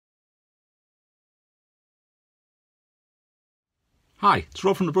Hi, it's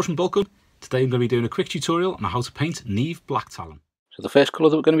Rob from the Brush and Bulk Hub. Today I'm going to be doing a quick tutorial on how to paint Neave Blacktalon. So the first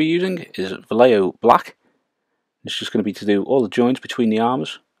colour that we're going to be using is Vallejo Black. It's just going to be to do all the joints between the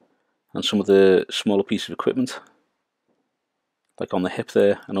armours and some of the smaller pieces of equipment, like on the hip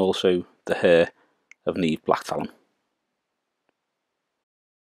there, and also the hair of Neave Blacktalon.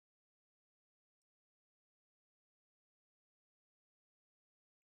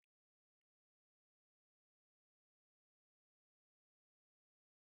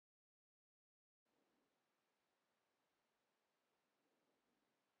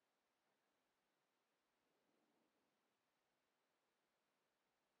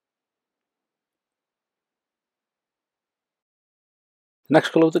 The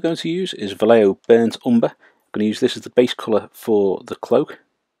next colour they're going to use is Vallejo Burnt Umber. I'm going to use this as the base colour for the cloak.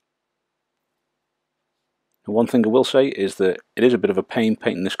 And one thing I will say is that it is a bit of a pain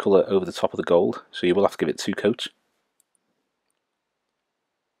painting this colour over the top of the gold, so you will have to give it 2 coats.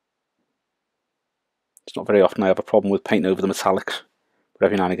 It's not very often I have a problem with painting over the metallics, but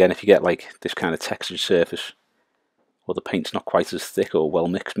every now and again if you get like this kind of textured surface, or the paint's not quite as thick or well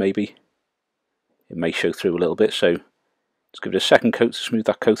mixed maybe, it may show through a little bit, so just give it a second coat to smooth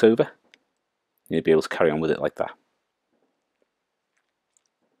that coat over, and you'll be able to carry on with it like that.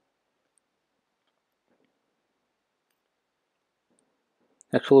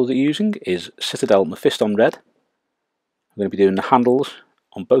 Next colour that you're using is Citadel Mephiston Red. I'm going to be doing the handles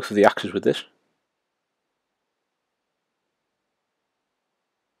on both of the axes with this.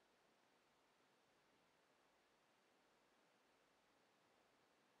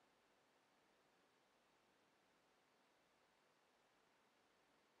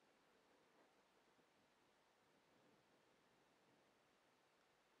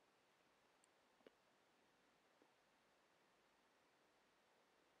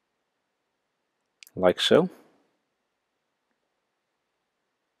 Like so.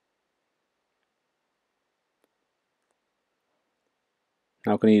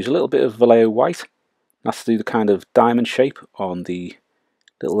 Now I'm going to use a little bit of Vallejo White. That's to do the kind of diamond shape on the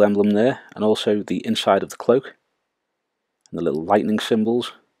little emblem there, and also the inside of the cloak, and the little lightning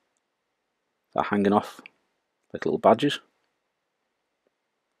symbols that are hanging off like little badges.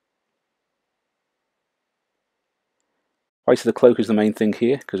 White of the cloak is the main thing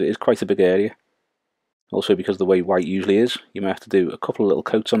here, because it is quite a big area. Also because of the way white usually is, you may have to do a couple of little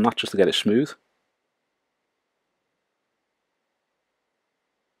coats on that just to get it smooth.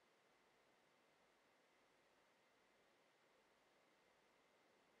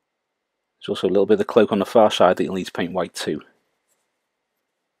 There's also a little bit of the cloak on the far side that you'll need to paint white too.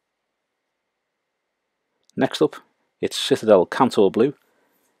 Next up, it's Citadel Kantor Blue.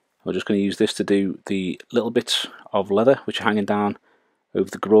 We're just going to use this to do the little bits of leather which are hanging down over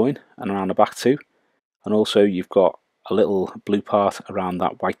the groin and around the back too. And also you've got a little blue part around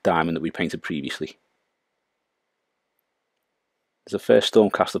that white diamond that we painted previously. It's the first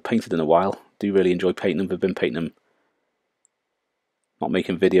Stormcast I've painted in a while. Do really enjoy painting them. I've been painting them, not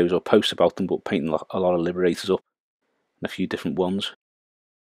making videos or posts about them, but painting a lot of Liberators up and a few different ones.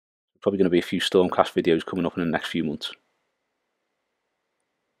 Probably going to be a few Stormcast videos coming up in the next few months.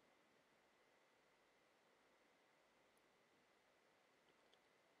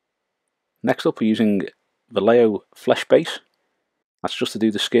 Next up we're using Vallejo Flesh Base. That's just to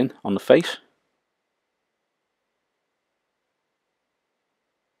do the skin on the face.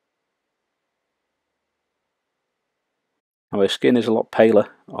 Now her skin is a lot paler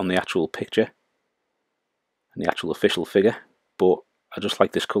on the actual picture and the actual official figure, but I just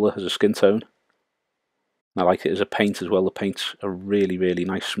like this colour as a skin tone. And I like it as a paint as well. The paint's a really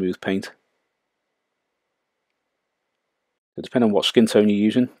nice smooth paint. So depending on what skin tone you're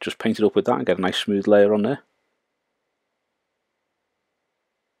using, just paint it up with that and get a nice smooth layer on there.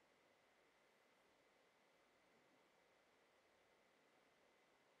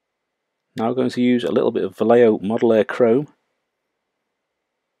 Now we're going to use a little bit of Vallejo Model Air Chrome.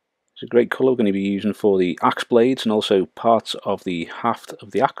 It's a great colour we're going to be using for the axe blades and also parts of the haft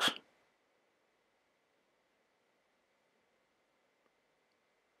of the axe.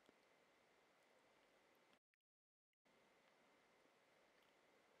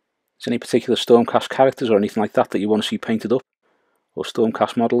 If there's any particular Stormcast characters or anything like that that you want to see painted up, or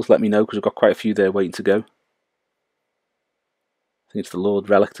Stormcast models, let me know because I've got quite a few there waiting to go. I think it's the Lord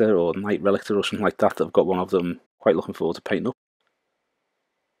Relictor or Knight Relictor or something like that. I've got one of them. Quite looking forward to painting up.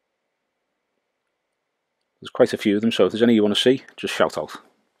 There's quite a few of them, so if there's any you want to see, just shout out.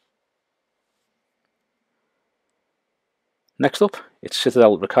 Next up, it's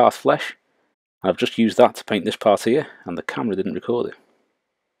Citadel Rakarth Flesh. I've just used that to paint this part here, and the camera didn't record it.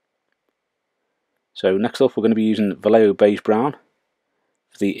 So next up we're going to be using Vallejo Beige Brown.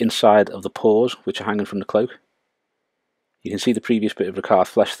 for the inside of the paws which are hanging from the cloak. You can see the previous bit of Rakarth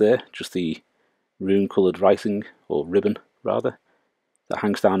flesh there, just the rune coloured writing, or ribbon rather, that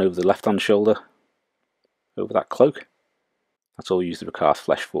hangs down over the left hand shoulder, over that cloak. That's all we use the Rakarth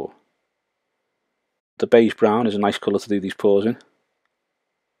flesh for. The beige brown is a nice colour to do these paws in.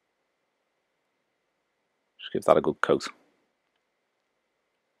 Just give that a good coat.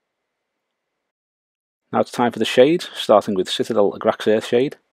 Now it's time for the shades, starting with Citadel Agrax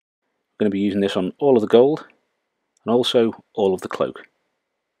Earthshade. We're going to be using this on all of the gold, and also all of the cloak.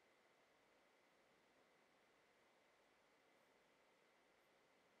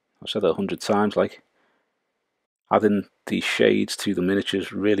 I've said that 100 times, like, adding these shades to the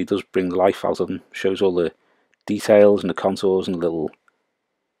miniatures really does bring the life out of them. Shows all the details and the contours and the little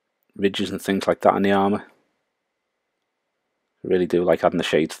ridges and things like that in the armour. I really do like adding the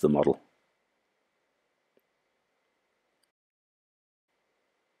shades to the model.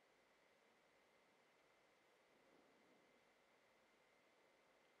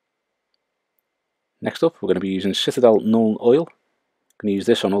 Next up, we're going to be using Citadel Nuln Oil. I'm going to use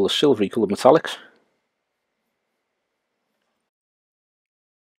this on all the silvery coloured metallics.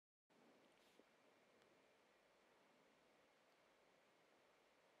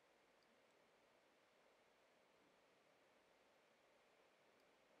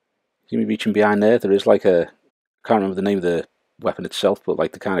 See me reaching behind there? There is like a, I can't remember the name of the weapon itself, but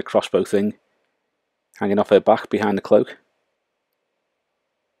like the kind of crossbow thing hanging off her back behind the cloak.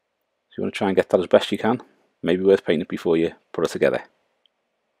 So you want to try and get that as best you can. Maybe worth painting it before you put it together.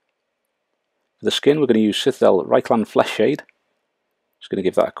 For the skin, we're going to use Citadel Reichland Flesh Shade. Just going to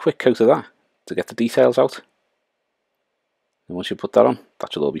give that a quick coat of that to get the details out. And once you put that on,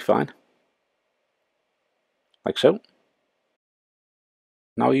 that should all be fine. Like so.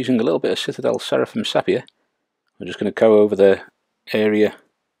 Now using a little bit of Citadel Seraphim Sepia, we're just going to go over the area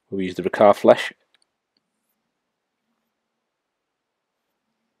where we use the Rakarth flesh.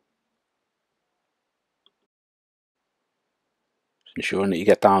 Just ensuring that you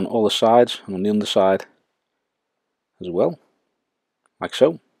get down all the sides and on the underside as well, like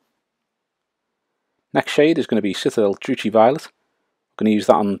so. Next shade is going to be Citadel Druchii Violet. I'm going to use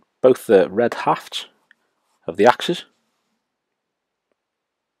that on both the red hafts of the axes.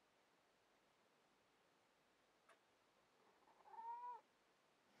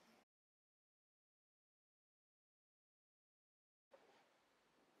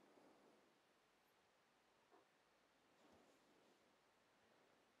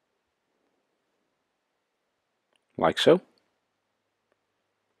 Like so.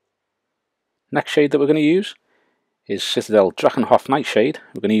 Next shade that we're going to use is Citadel Drakenhof Nightshade.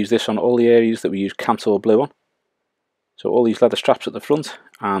 We're going to use this on all the areas that we use Kantor blue on. So all these leather straps at the front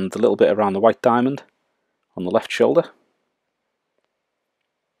and a little bit around the white diamond on the left shoulder.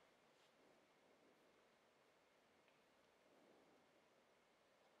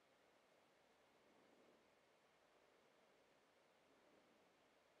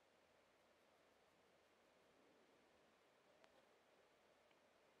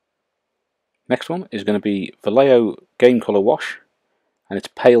 Next one is going to be Vallejo Game Colour Wash, and it's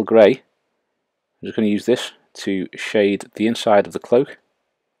pale grey. I'm just going to use this to shade the inside of the cloak.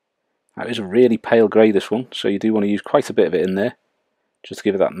 Now it is a really pale grey, this one, so you do want to use quite a bit of it in there, just to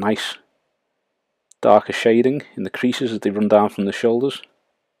give it that nice darker shading in the creases as they run down from the shoulders.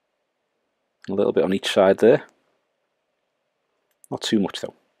 A little bit on each side there. Not too much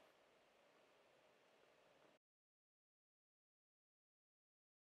though.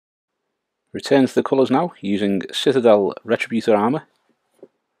 Return to the colours now using Citadel Retributor Armour.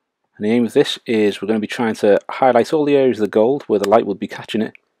 And the aim of this is we're going to be trying to highlight all the areas of the gold where the light will be catching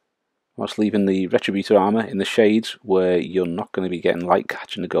it, whilst leaving the Retributor Armour in the shades where you're not going to be getting light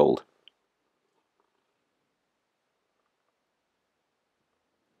catching the gold.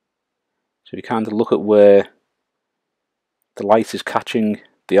 So you kind of look at where the light is catching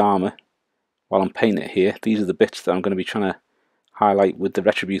the armour while I'm painting it here. These are the bits that I'm going to be trying to highlight with the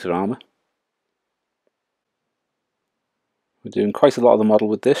Retributor Armour. We're doing quite a lot of the model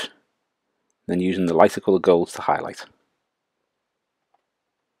with this, then using the lighter coloured golds to highlight. So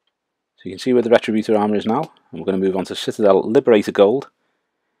you can see where the Retributor Armour is now, and we're going to move on to Citadel Liberator Gold.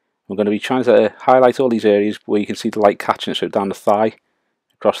 We're going to be trying to highlight all these areas where you can see the light catching it, so down the thigh,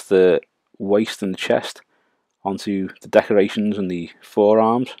 across the waist and the chest, onto the decorations and the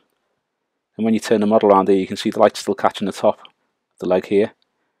forearms. And when you turn the model around here, you can see the light still catching the top of the leg here,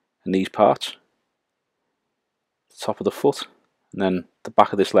 and these parts, the top of the foot, and then the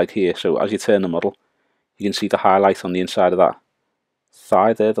back of this leg here. So as you turn the model, you can see the highlight on the inside of that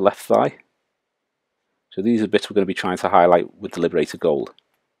thigh there, the left thigh. So these are the bits we're going to be trying to highlight with the Liberator Gold.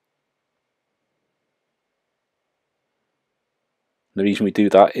 The reason we do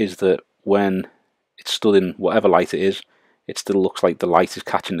that is that when it's stood in whatever light it is, it still looks like the light is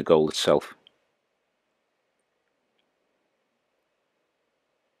catching the gold itself.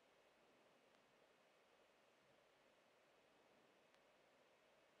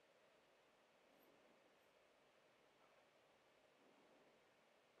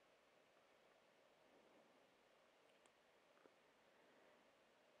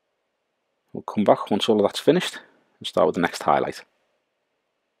 We'll come back once all of that's finished and start with the next highlight.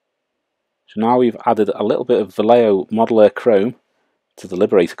 So now we've added a little bit of Vallejo Modeler Chrome to the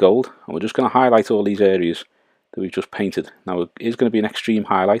Liberator Gold, and we're just going to highlight all these areas that we've just painted. Now it is going to be an extreme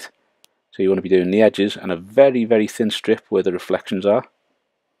highlight, so you want to be doing the edges and a very, very thin strip where the reflections are.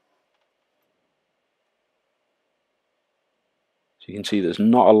 So you can see there's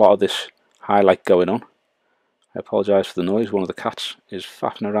not a lot of this highlight going on. I apologise for the noise, one of the cats is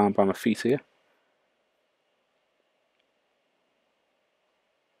faffing around by my feet here.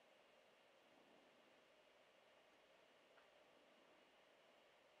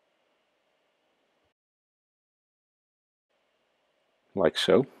 Like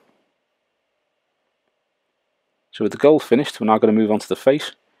so. So with the gold finished, we're now going to move on to the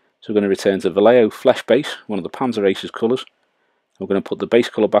face. So we're going to return to Vallejo Flesh Base, one of the Panzer Ace's colours. We're going to put the base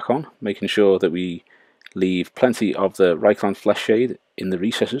colour back on, making sure that we leave plenty of the Rakarth flesh shade in the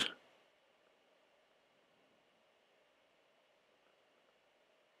recesses.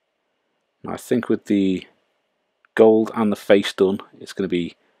 Now I think with the gold and the face done, it's going to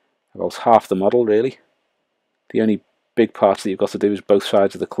be about half the model really. The only big parts that you've got to do is both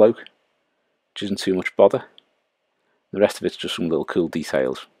sides of the cloak, which isn't too much bother. The rest of it's just some little cool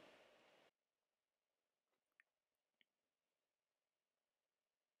details.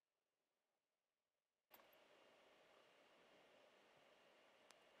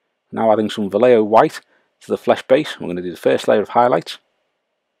 Now adding some Vallejo White to the flesh base, we're going to do the first layer of highlights.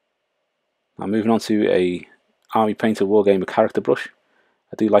 Now moving on to a Army Painter Wargamer character brush.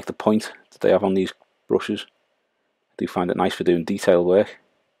 I do like the point that they have on these brushes. I do find it nice for doing detail work.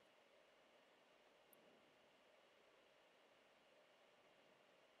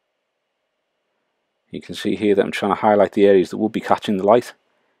 You can see here that I'm trying to highlight the areas that will be catching the light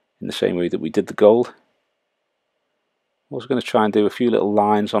in the same way that we did the gold. I'm also going to try and do a few little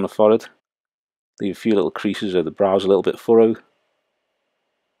lines on the forehead, leave a few little creases where the brow's a little bit furrowed.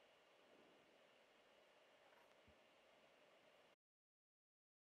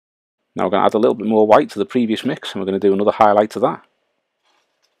 Now we're going to add a little bit more white to the previous mix, and we're going to do another highlight to that.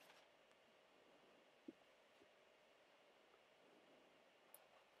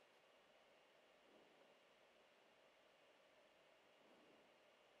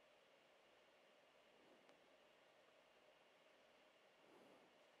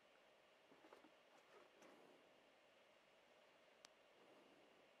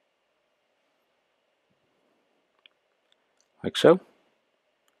 Like so.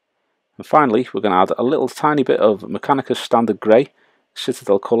 And finally we're going to add a little tiny bit of Mechanicus Standard Grey,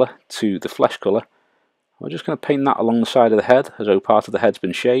 Citadel colour, to the flesh colour. We're just going to paint that along the side of the head, as though part of the head's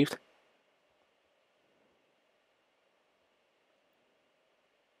been shaved.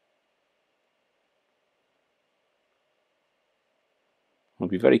 We'll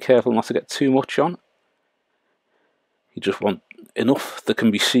be very careful not to get too much on. You just want enough that can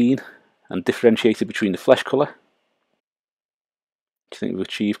be seen and differentiated between the flesh colour, which I think we've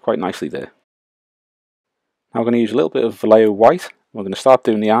achieved quite nicely there. Now we're going to use a little bit of Vallejo White. We're going to start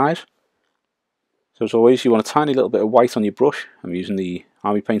doing the eyes. So as always, you want a tiny little bit of white on your brush. I'm using the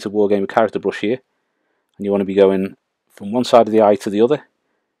Army Painter Wargamer character brush here. And you want to be going from one side of the eye to the other,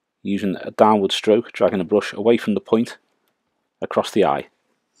 using a downward stroke, dragging the brush away from the point across the eye.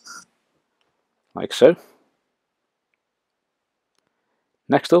 Like so.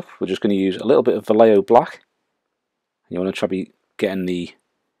 Next up, we're just going to use a little bit of Vallejo Black. You want to try to be getting the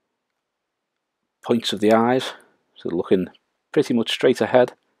points of the eyes, so they're looking pretty much straight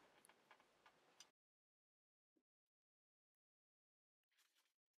ahead.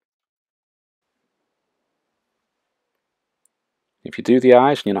 If you do the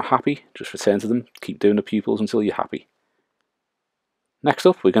eyes and you're not happy, just return to them, keep doing the pupils until you're happy. Next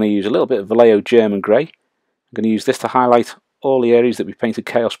up, we're going to use a little bit of Vallejo German Grey. I'm going to use this to highlight all the areas that we painted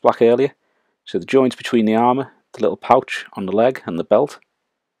Chaos Black earlier. So the joints between the armour, the little pouch on the leg and the belt.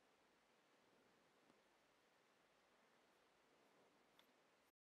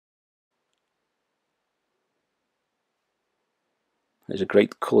 It's a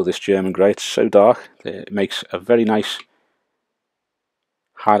great colour, this German Grey. It's so dark, it makes a very nice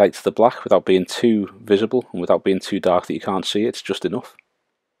highlights the black without being too visible and without being too dark that you can't see it. It's just enough.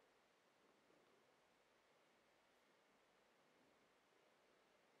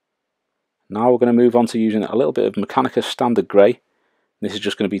 Now we're going to move on to using a little bit of Mechanicus standard grey. This is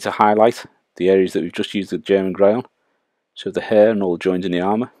just going to be to highlight the areas that we've just used the German grey on. So the hair and all the joins in the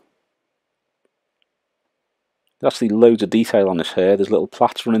armour. There's actually loads of detail on this hair. There's little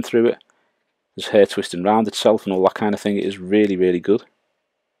plaits running through it. There's hair twisting around itself and all that kind of thing. It is really, really good.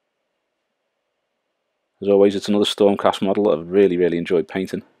 As always, it's another Stormcast model that I've really, really enjoyed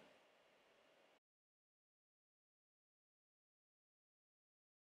painting.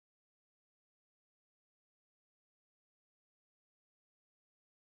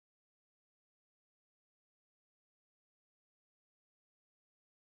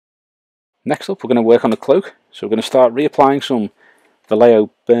 Next up, we're going to work on the cloak. So we're going to start reapplying some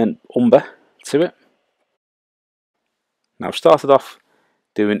Vallejo burnt umber to it. Now I've started off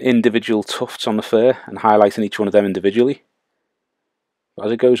doing individual tufts on the fur and highlighting each one of them individually. But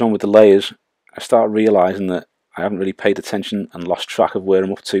as it goes on with the layers, I start realising that I haven't really paid attention and lost track of where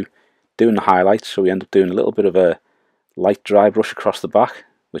I'm up to doing the highlights, so we end up doing a little bit of a light dry brush across the back,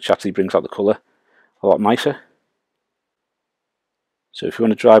 which actually brings out the colour a lot nicer. So if you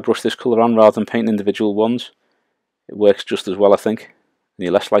want to dry brush this colour on rather than painting individual ones, it works just as well, I think, and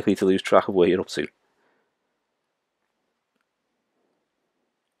you're less likely to lose track of where you're up to.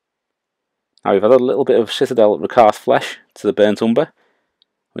 Now we've added a little bit of Citadel Rakarth flesh to the burnt umber.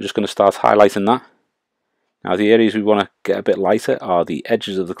 We're just going to start highlighting that. Now the areas we want to get a bit lighter are the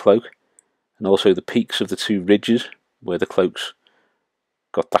edges of the cloak and also the peaks of the two ridges where the cloak's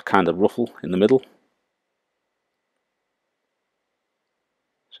got that kind of ruffle in the middle.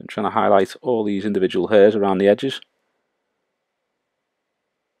 So I'm trying to highlight all these individual hairs around the edges.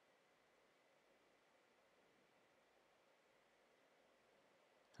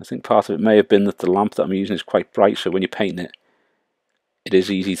 I think part of it may have been that the lamp that I'm using is quite bright, so when you're painting it, it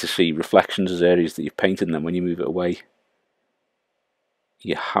is easy to see reflections as areas that you've painted, and then when you move it away,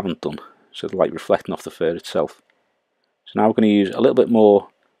 you haven't done. So the light reflecting off the fur itself. So now we're going to use a little bit more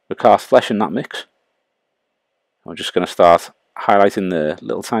Rakarth flesh in that mix. I'm just going to start highlighting the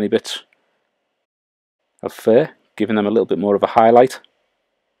little tiny bits of fur, giving them a little bit more of a highlight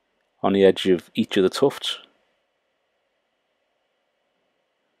on the edge of each of the tufts.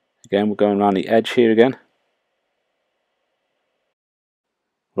 Again, we're going around the edge here again.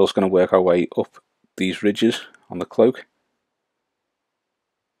 We're also going to work our way up these ridges on the cloak.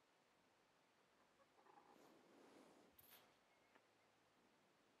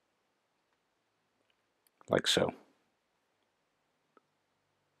 Like so.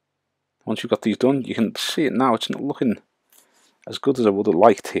 Once you've got these done, you can see it now, it's not looking as good as I would have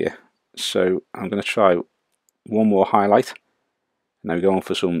liked here. So I'm going to try one more highlight. Now we go on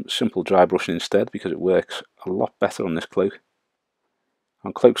for some simple dry brushing instead, because it works a lot better on this cloak.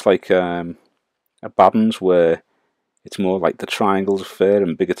 On cloaks like a Baden's, where it's more like the triangles of fur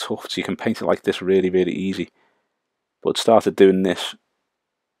and bigger tufts, you can paint it like this really, really easy. But started doing this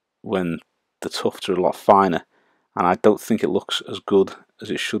when the tufts are a lot finer, and I don't think it looks as good as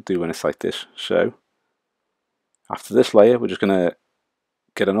it should do when it's like this. So after this layer, we're just going to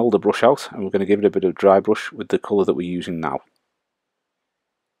get an older brush out, and we're going to give it a bit of dry brush with the colour that we're using now.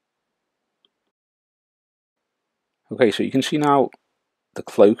 Okay, so you can see now the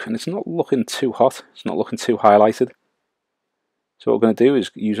cloak, and it's not looking too hot, it's not looking too highlighted. So what we're going to do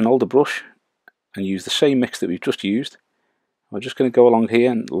is use an older brush and use the same mix that we've just used. We're just going to go along here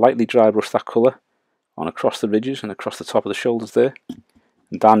and lightly dry brush that colour on across the ridges and across the top of the shoulders there,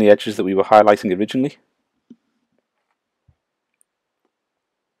 and down the edges that we were highlighting originally.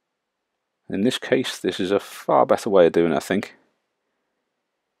 In this case, this is a far better way of doing it, I think.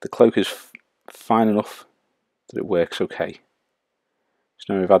 The cloak is fine enough that it works okay.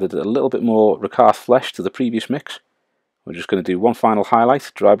 So now we've added a little bit more Rakarth flesh to the previous mix. We're just going to do one final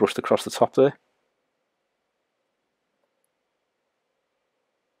highlight, dry brushed across the top there.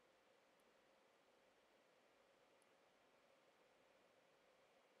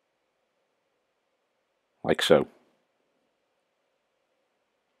 Like so.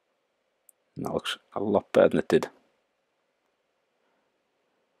 And that looks a lot better than it did.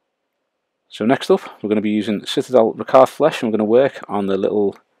 So next up, we're going to be using Citadel Rakarth flesh, and we're going to work on the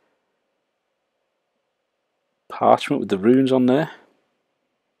little parchment with the runes on there.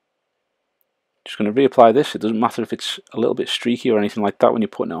 Just going to reapply this. It doesn't matter if it's a little bit streaky or anything like that when you're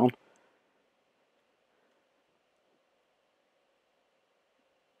putting it on.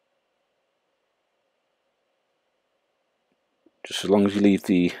 Just as long as you leave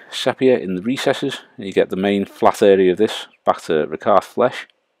the sepia in the recesses and you get the main flat area of this back to Rakarth flesh.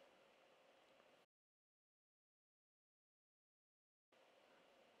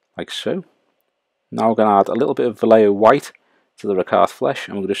 like so. Now we're going to add a little bit of Vallejo White to the Rakarth flesh,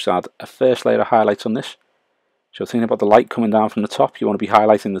 and we'll just add a first layer of highlights on this. So thinking about the light coming down from the top, you want to be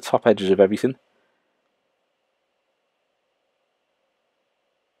highlighting the top edges of everything.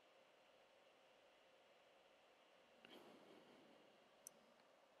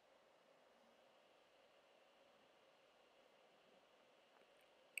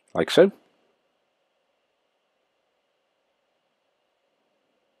 Like so.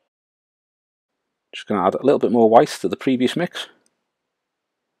 Just going to add a little bit more white to the previous mix.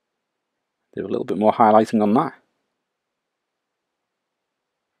 Do a little bit more highlighting on that.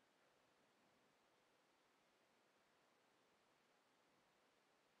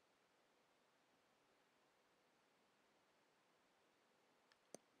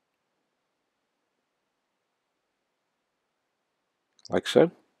 Like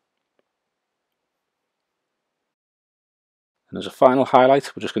so. And as a final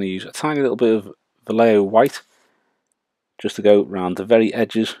highlight, we're just going to use a tiny little bit of Vallejo White just to go around the very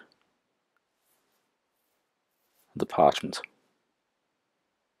edges of the parchment.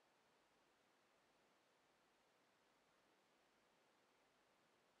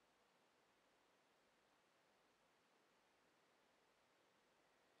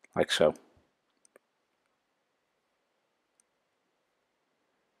 Like so.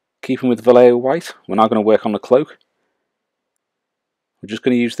 Keeping with Vallejo White, we're now going to work on the cloak. We're just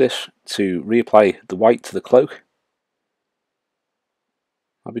going to use this to reapply the white to the cloak.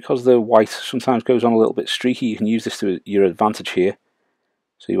 Now because the white sometimes goes on a little bit streaky, you can use this to your advantage here.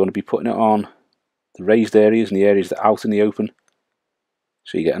 So you want to be putting it on the raised areas and the areas that are out in the open,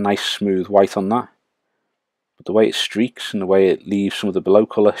 so you get a nice smooth white on that. But the way it streaks and the way it leaves some of the below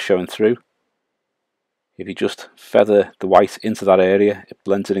colour showing through, if you just feather the white into that area, it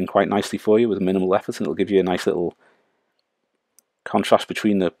blends it in quite nicely for you with minimal effort, and it'll give you a nice little contrast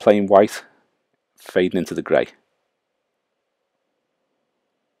between the plain white fading into the grey.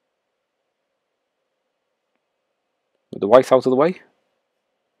 With the white out of the way,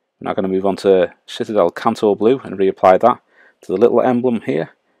 we're now going to move on to Citadel Kantor Blue and reapply that to the little emblem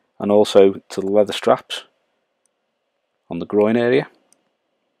here, and also to the leather straps on the groin area.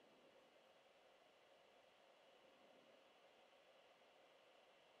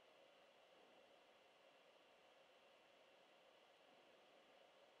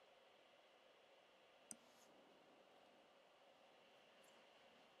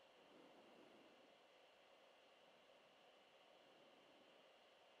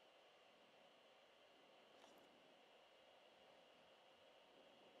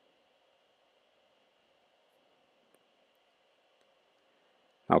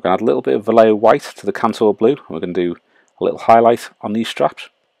 Now we're going to add a little bit of Vallejo White to the Kantor Blue, and we're going to do a little highlight on these straps.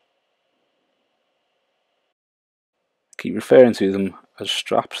 Keep referring to them as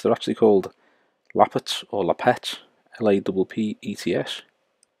straps, they're actually called lappets or lappets, L-A-P-P-E-T-S.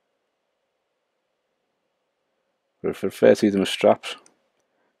 But if I refer to them as straps,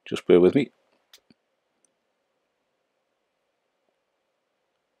 just bear with me.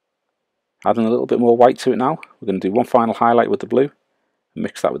 Adding a little bit more white to it now, we're going to do one final highlight with the blue, and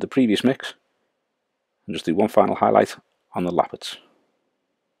mix that with the previous mix, and just do one final highlight on the lappets.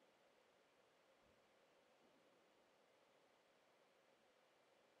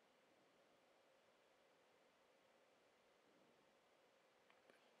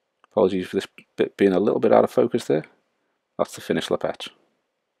 Apologies for this bit being a little bit out of focus there. That's the finished lappets.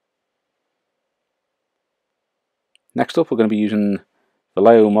 Next up, we're going to be using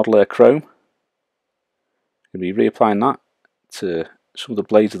Vallejo Modeler Chrome. Going to be reapplying that to some of the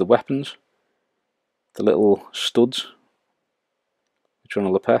blades of the weapons, the little studs which are on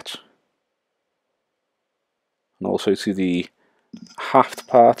the lappets, and also to the haft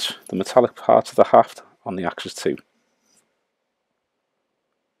parts, the metallic parts of the haft on the axes too.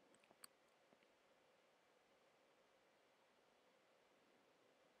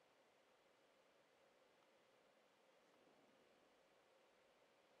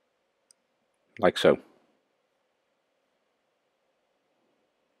 Like so.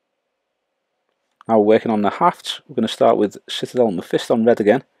 Now we're working on the hafts. We're going to start with Citadel Mephiston Red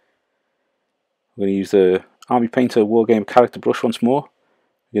again. We're going to use the Army Painter Wargamer character brush once more.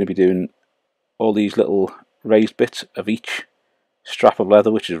 We're going to be doing all these little raised bits of each strap of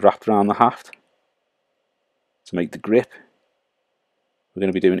leather which is wrapped around the haft to make the grip. We're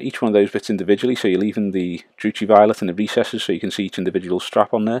going to be doing each one of those bits individually, so you're leaving the Druchii violet in the recesses so you can see each individual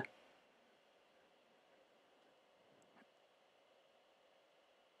strap on there.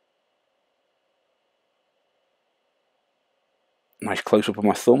 Nice close up of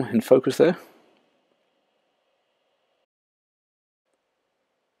my thumb in focus there.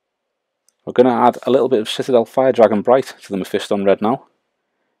 We're going to add a little bit of Citadel Firedragon Bright to the Mephiston Red now.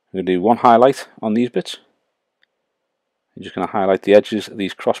 We're going to do one highlight on these bits. I'm just going to highlight the edges of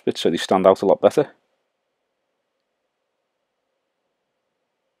these cross bits so they stand out a lot better.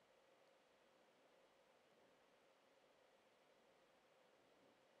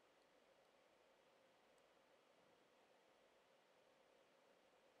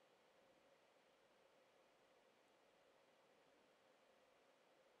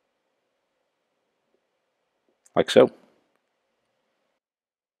 Like so.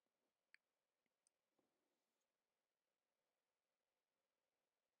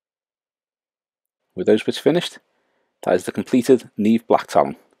 With those bits finished, that is the completed Neave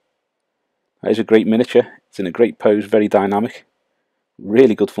Blacktalon. That is a great miniature, it's in a great pose, very dynamic,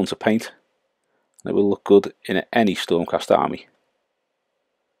 really good fun to paint, and it will look good in any Stormcast army.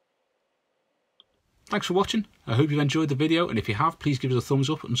 Thanks for watching, I hope you've enjoyed the video, and if you have, please give us a thumbs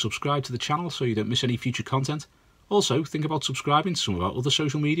up and subscribe to the channel so you don't miss any future content. Also, think about subscribing to some of our other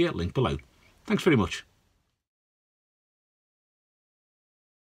social media linked below. Thanks very much.